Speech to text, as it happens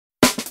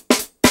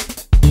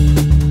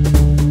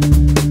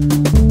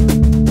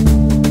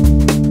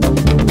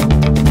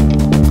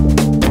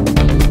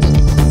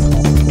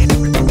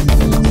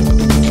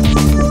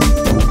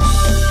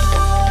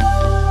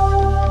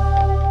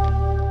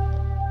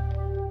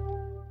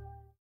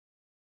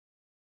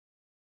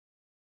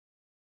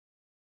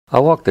I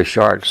walked the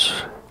Chartres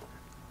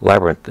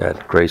labyrinth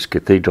at Grace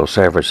Cathedral,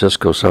 San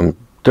Francisco, some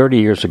 30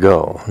 years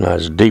ago, and I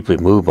was deeply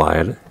moved by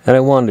it, and I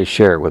wanted to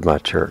share it with my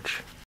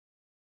church.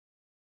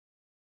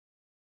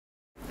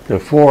 The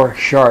 4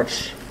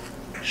 Chartres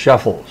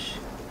shuffles.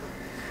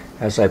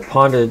 As I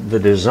pondered the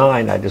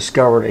design, I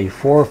discovered a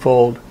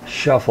 4-fold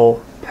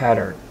shuffle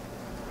pattern.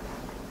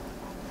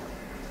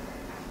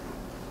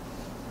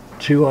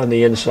 2 on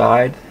the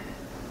inside,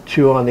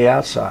 2 on the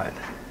outside.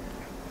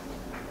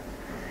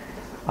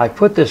 I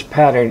put this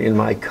pattern in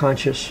my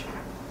conscious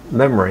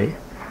memory,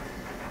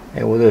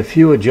 and with a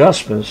few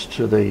adjustments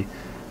to the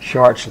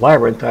Chartres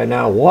labyrinth, I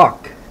now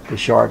walk the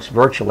Chartres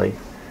virtually.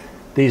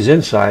 These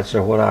insights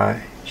are what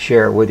I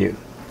share with you.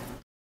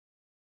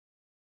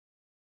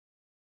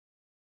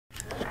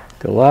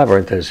 The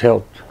labyrinth has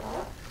helped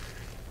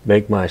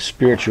make my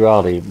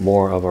spirituality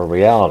more of a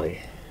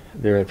reality.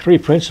 There are 3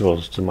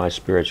 principles to my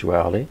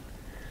spirituality.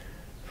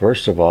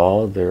 First of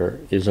all, there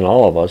is in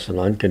all of us an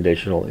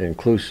unconditional,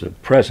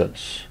 inclusive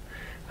presence.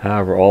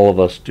 However, all of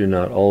us do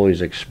not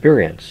always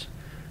experience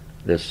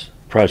this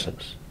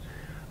presence.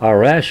 Our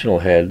rational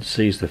head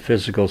sees the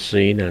physical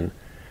scene and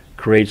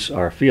creates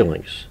our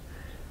feelings.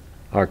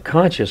 Our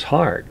conscious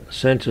heart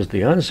senses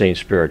the unseen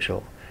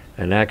spiritual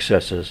and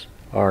accesses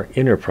our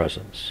inner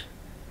presence.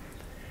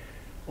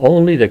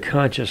 Only the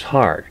conscious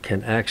heart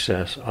can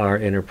access our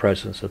inner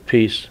presence of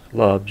peace,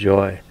 love,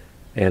 joy,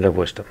 and of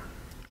wisdom.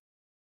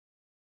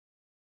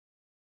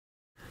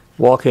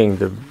 Walking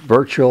the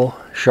virtual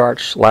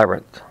Chartres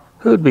labyrinth.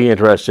 Who'd be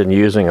interested in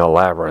using a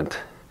labyrinth?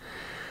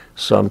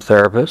 Some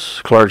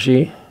therapists,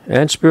 clergy,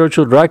 and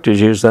spiritual directors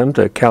use them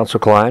to counsel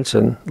clients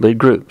and lead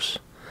groups.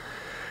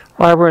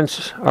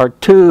 Labyrinths are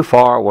too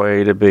far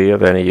away to be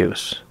of any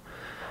use.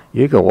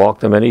 You can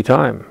walk them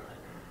anytime.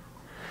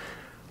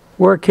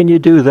 Where can you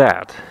do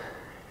that?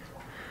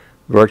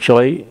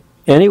 Virtually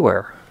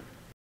anywhere.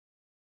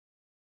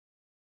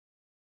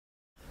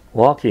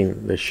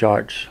 Walking the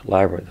Chartres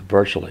labyrinth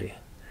virtually.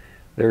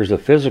 There's the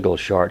physical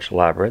Chartres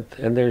labyrinth,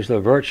 and there's the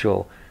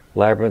virtual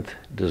labyrinth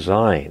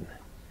design.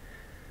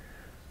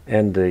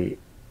 And the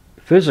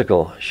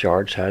physical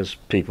Chartres has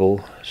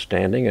people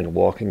standing and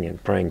walking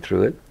and praying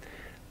through it,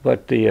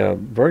 but the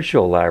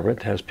virtual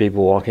labyrinth has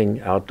people walking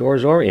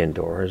outdoors or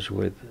indoors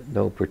with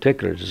no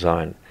particular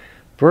design.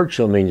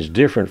 Virtual means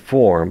different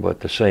form, but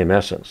the same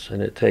essence,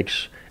 and it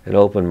takes an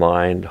open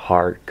mind,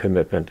 heart,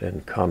 commitment,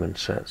 and common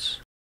sense.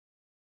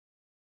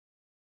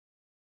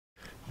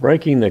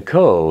 Breaking the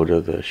code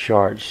of the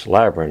Chartres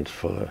labyrinth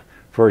for the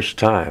first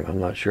time. I'm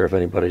not sure if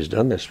anybody's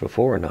done this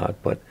before or not,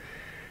 but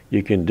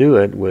you can do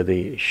it with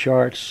the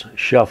Chartres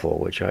shuffle,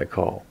 which I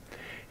call.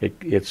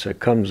 It's a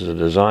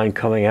design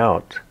coming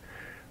out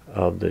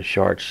of the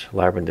Chartres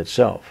labyrinth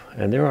itself,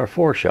 and there are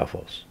 4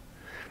 shuffles.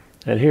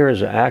 And here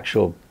is an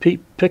actual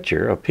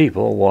picture of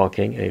people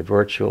walking a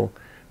virtual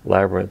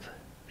labyrinth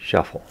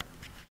shuffle.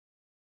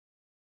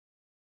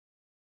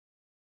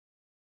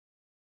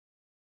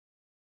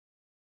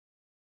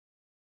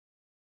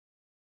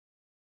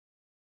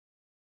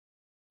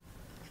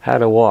 How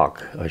to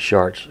walk a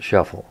Chartres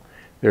shuffle.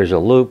 There's a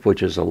loop,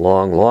 which is a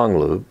long, long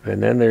loop,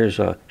 and then there's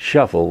a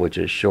shuffle, which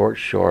is short,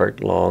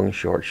 short, long,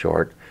 short,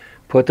 short.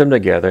 Put them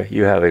together,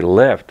 you have a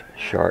left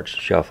Chartres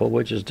shuffle,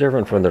 which is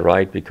different from the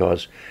right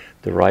because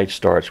the right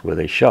starts with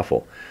a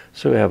shuffle.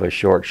 So we have a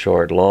short,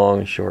 short,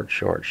 long, short,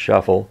 short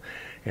shuffle,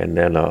 and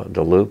then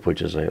the loop,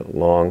 which is a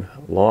long,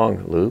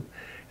 long loop.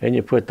 And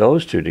you put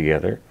those 2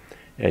 together,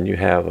 and you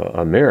have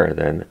a mirror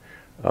then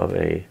of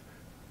a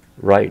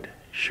right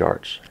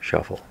Chartres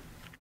shuffle.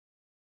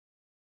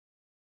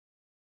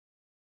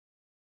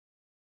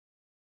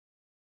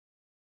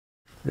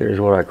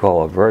 There's what I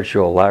call a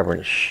virtual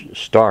labyrinth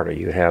starter.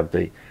 You have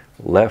the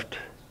left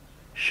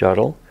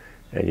shuttle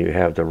and you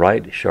have the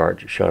right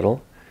Chartres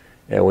shuttle,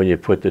 and when you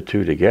put the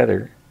 2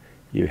 together,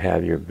 you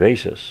have your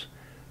basis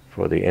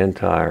for the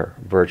entire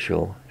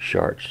virtual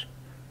Chartres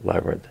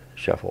labyrinth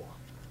shuffle.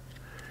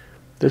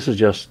 This is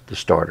just the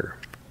starter.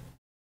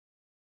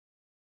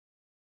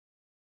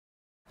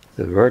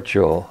 The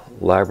virtual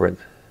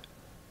labyrinth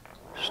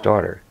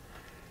starter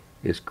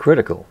is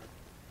critical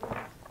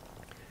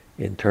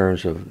in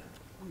terms of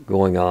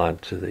going on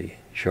to the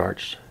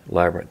Chartres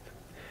labyrinth.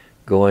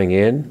 Going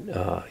in,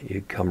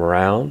 you come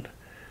around,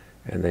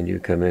 and then you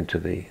come into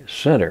the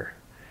center.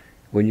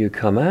 When you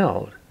come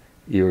out,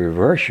 you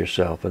reverse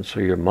yourself, and so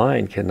your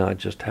mind cannot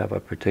just have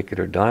a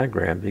particular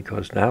diagram,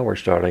 because now we're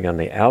starting on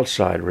the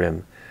outside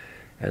rim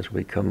as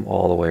we come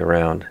all the way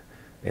around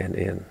and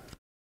in.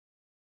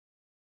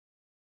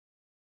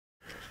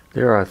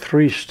 There are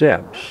 3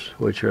 steps,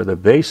 which are the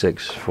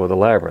basics for the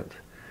labyrinth.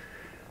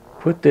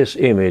 Put this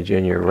image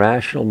in your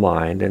rational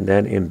mind and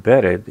then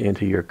embed it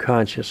into your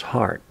conscious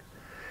heart.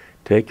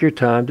 Take your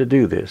time to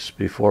do this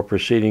before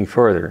proceeding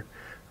further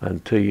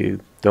until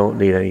you don't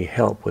need any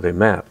help with a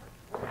map.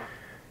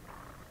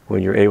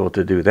 When you're able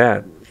to do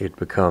that, it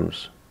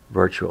becomes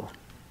virtual.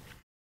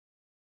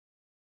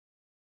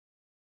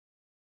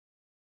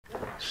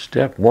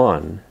 Step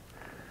 1.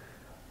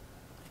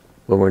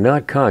 When we're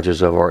not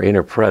conscious of our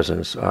inner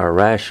presence, our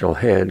rational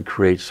head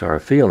creates our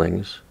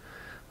feelings,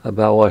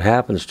 about what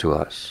happens to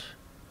us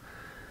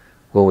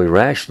when we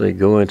rationally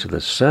go into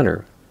the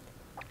center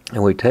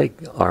and we take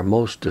our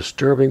most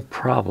disturbing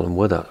problem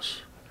with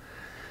us.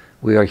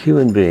 We are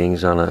human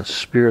beings on a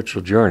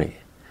spiritual journey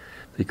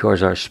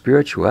because our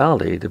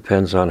spirituality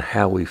depends on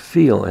how we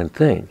feel and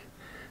think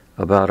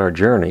about our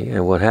journey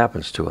and what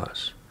happens to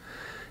us.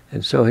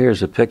 And so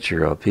here's a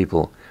picture of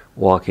people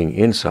walking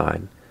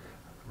inside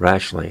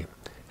rationally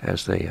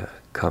as they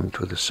come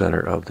to the center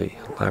of the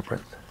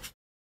labyrinth.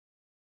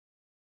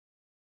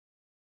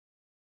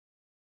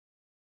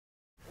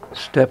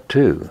 Step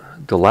 2,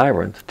 the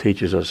labyrinth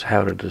teaches us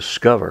how to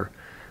discover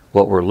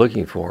what we're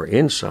looking for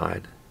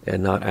inside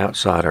and not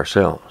outside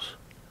ourselves.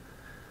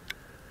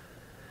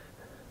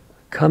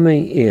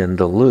 Coming in,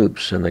 the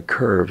loops and the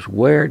curves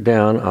wear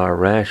down our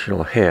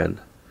rational head,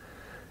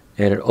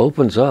 and it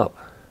opens up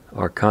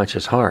our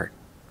conscious heart.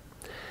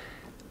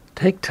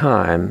 Take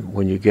time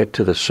when you get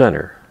to the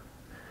center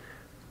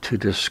to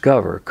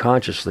discover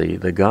consciously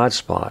the God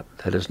spot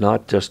that is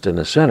not just in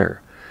the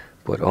center,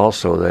 but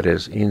also that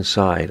is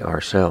inside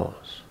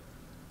ourselves.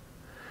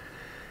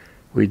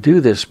 We do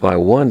this by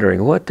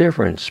wondering what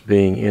difference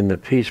being in the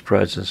peace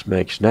presence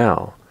makes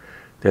now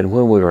than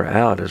when we were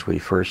out as we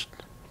first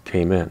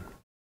came in.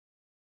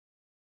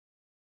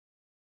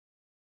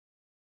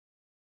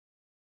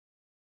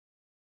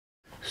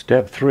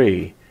 Step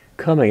 3,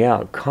 coming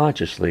out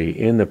consciously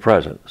in the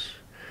presence,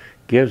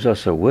 gives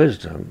us a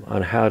wisdom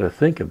on how to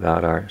think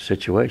about our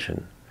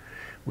situation.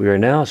 We are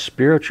now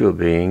spiritual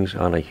beings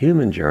on a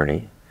human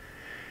journey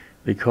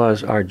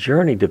because our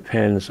journey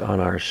depends on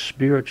our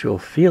spiritual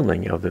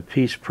feeling of the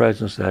peace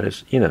presence that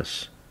is in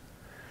us.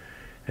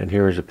 And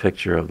here is a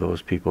picture of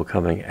those people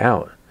coming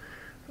out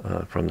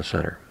from the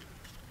center.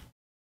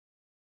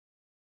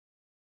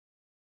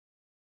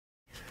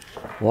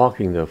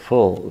 Walking the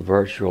full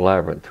virtual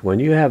labyrinth. When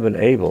you have been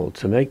able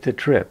to make the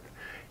trip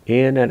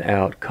in and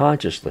out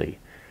consciously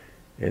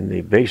in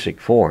the basic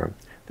form,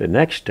 the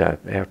next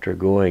step after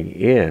going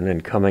in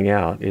and coming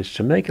out is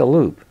to make a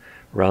loop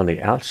around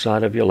the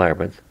outside of your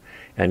labyrinth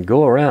and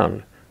go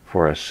around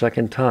for a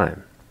second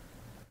time.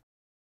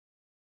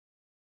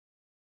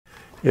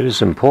 It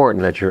is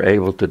important that you're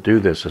able to do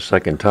this a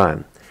second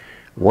time.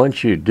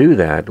 Once you do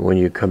that, when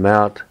you come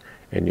out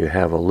and you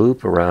have a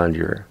loop around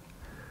your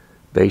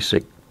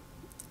basic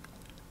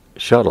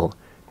shuttle,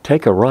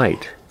 take a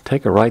right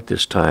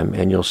this time,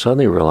 and you'll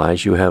suddenly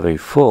realize you have a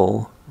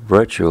full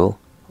virtual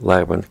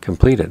labyrinth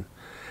completed.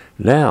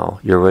 Now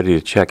you're ready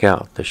to check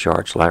out the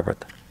Shark's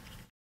Labyrinth.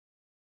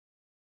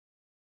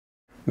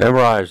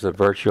 Memorize the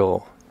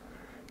virtual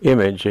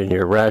image in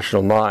your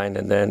rational mind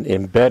and then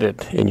embed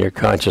it in your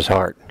conscious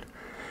heart.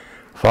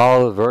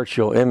 Follow the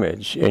virtual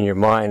image in your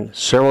mind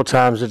several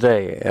times a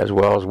day as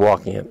well as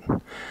walking it.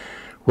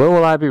 When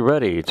will I be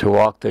ready to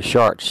walk the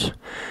sharks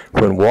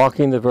when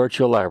walking the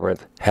virtual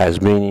labyrinth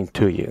has meaning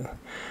to you?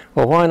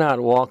 Well, why not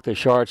walk the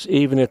sharks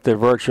even if the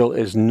virtual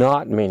is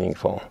not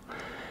meaningful?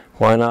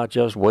 Why not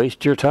just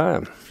waste your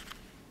time?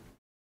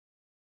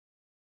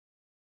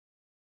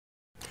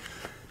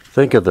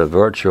 Think of the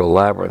virtual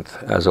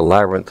labyrinth as a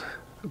labyrinth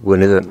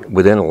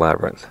within a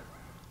labyrinth.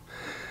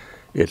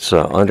 It's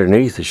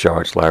underneath the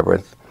Shark's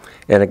Labyrinth,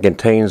 and it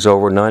contains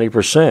over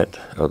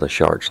 90% of the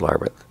Shark's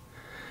Labyrinth.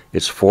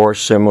 Its 4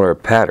 similar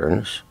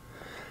patterns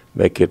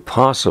make it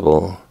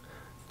possible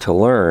to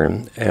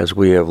learn as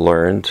we have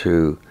learned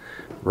to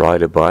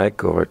ride a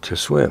bike or to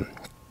swim.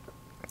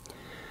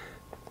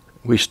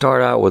 We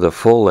start out with a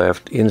full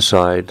left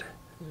inside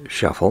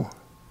shuffle,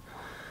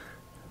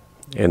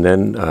 and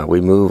then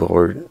we move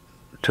over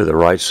to the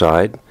right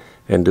side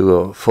and do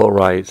a full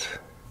right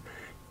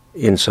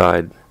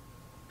inside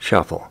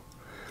shuffle.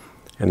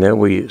 And then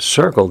we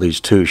circle these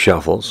 2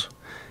 shuffles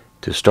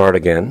to start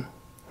again,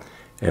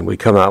 and we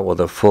come out with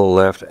a full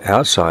left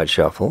outside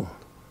shuffle,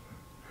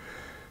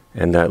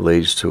 and that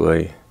leads to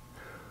a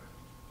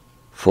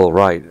full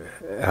right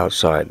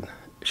outside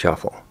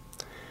shuffle.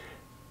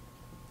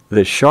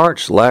 The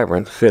Shark's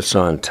Labyrinth fits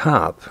on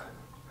top,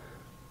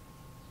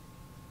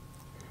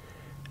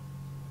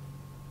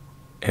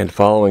 and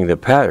following the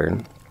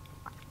pattern,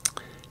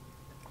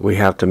 we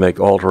have to make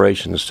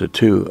alterations to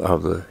 2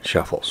 of the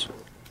shuffles.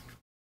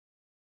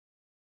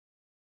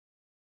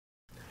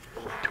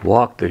 To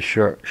walk the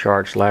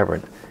Shark's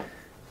Labyrinth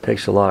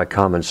takes a lot of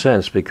common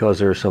sense because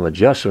there are some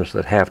adjustments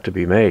that have to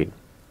be made.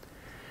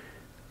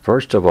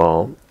 First of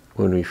all,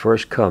 when we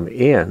first come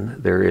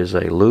in, there is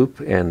a loop,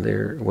 and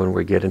when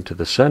we get into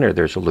the center,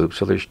 there's a loop.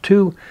 So there's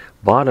 2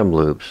 bottom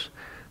loops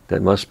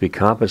that must be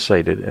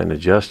compensated and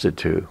adjusted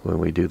to when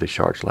we do the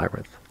Shark's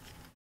Labyrinth.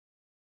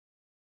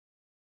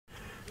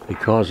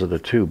 Because of the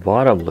 2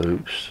 bottom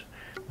loops,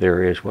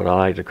 there is what I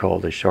like to call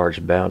the shark's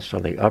bounce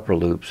on the upper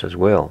loops as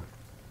well.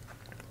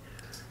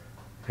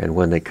 And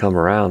when they come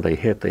around, they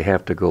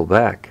have to go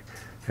back.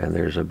 And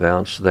there's a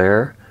bounce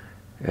there,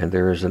 and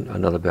there is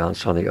another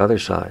bounce on the other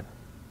side.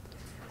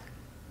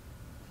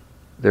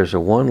 There's a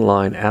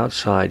 1-line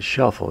outside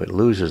shuffle. It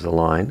loses the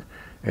line.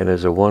 And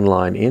there's a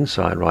 1-line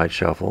inside right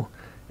shuffle,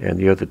 and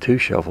the other 2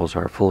 shuffles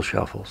are full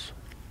shuffles.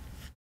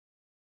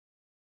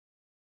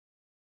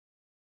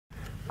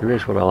 There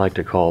is what I like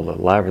to call the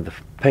labyrinth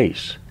of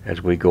pace.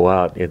 As we go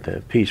out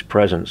into peace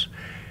presence,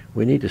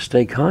 we need to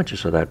stay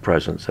conscious of that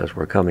presence as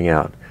we're coming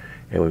out,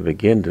 and we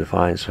begin to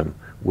find some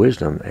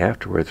wisdom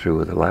after we're through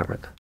with the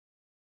labyrinth.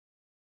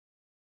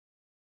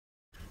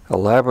 A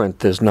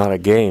labyrinth is not a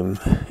game.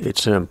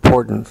 It's an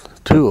important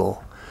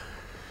tool.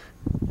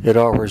 It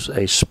offers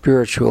a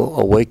spiritual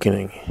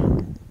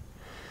awakening.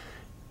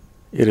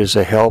 It is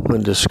a help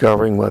in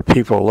discovering what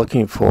people are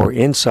looking for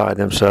inside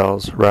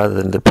themselves rather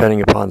than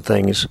depending upon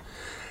things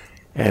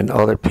and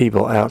other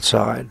people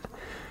outside.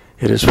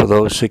 It is for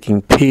those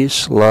seeking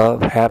peace,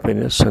 love,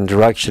 happiness, and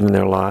direction in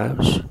their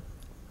lives.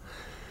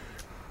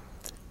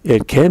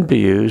 It can be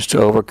used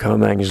to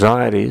overcome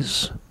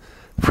anxieties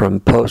from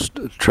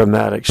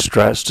post-traumatic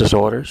stress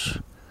disorders,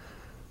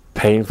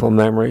 painful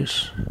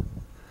memories,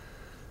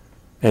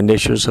 and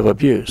issues of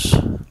abuse.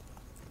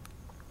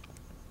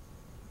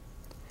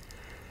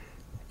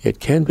 It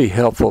can be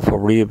helpful for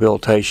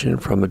rehabilitation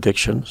from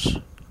addictions.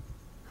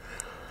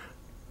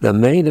 The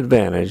main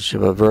advantage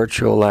of a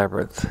virtual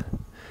labyrinth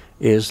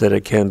is that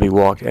it can be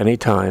walked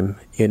anytime,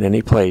 in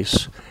any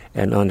place,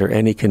 and under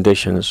any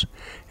conditions,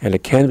 and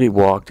it can be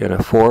walked in a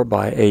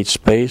 4x8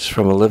 space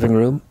from a living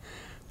room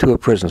to a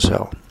prison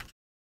cell.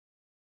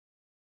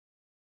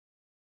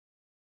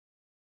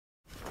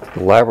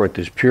 The labyrinth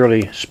is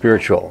purely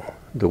spiritual.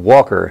 The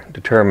walker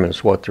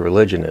determines what the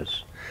religion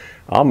is.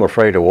 I'm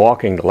afraid of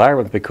walking the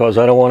labyrinth because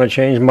I don't want to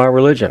change my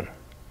religion.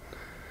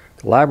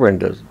 The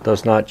labyrinth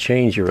does not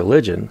change your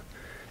religion,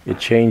 it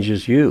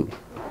changes you.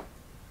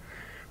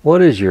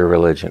 What is your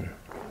religion?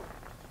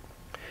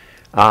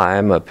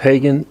 I'm a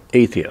pagan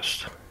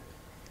atheist.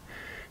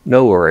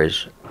 No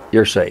worries,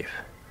 you're safe.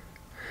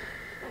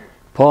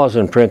 Pause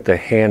and print the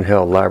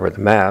handheld labyrinth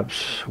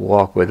maps.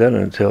 Walk within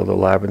until the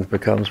labyrinth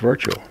becomes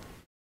virtual.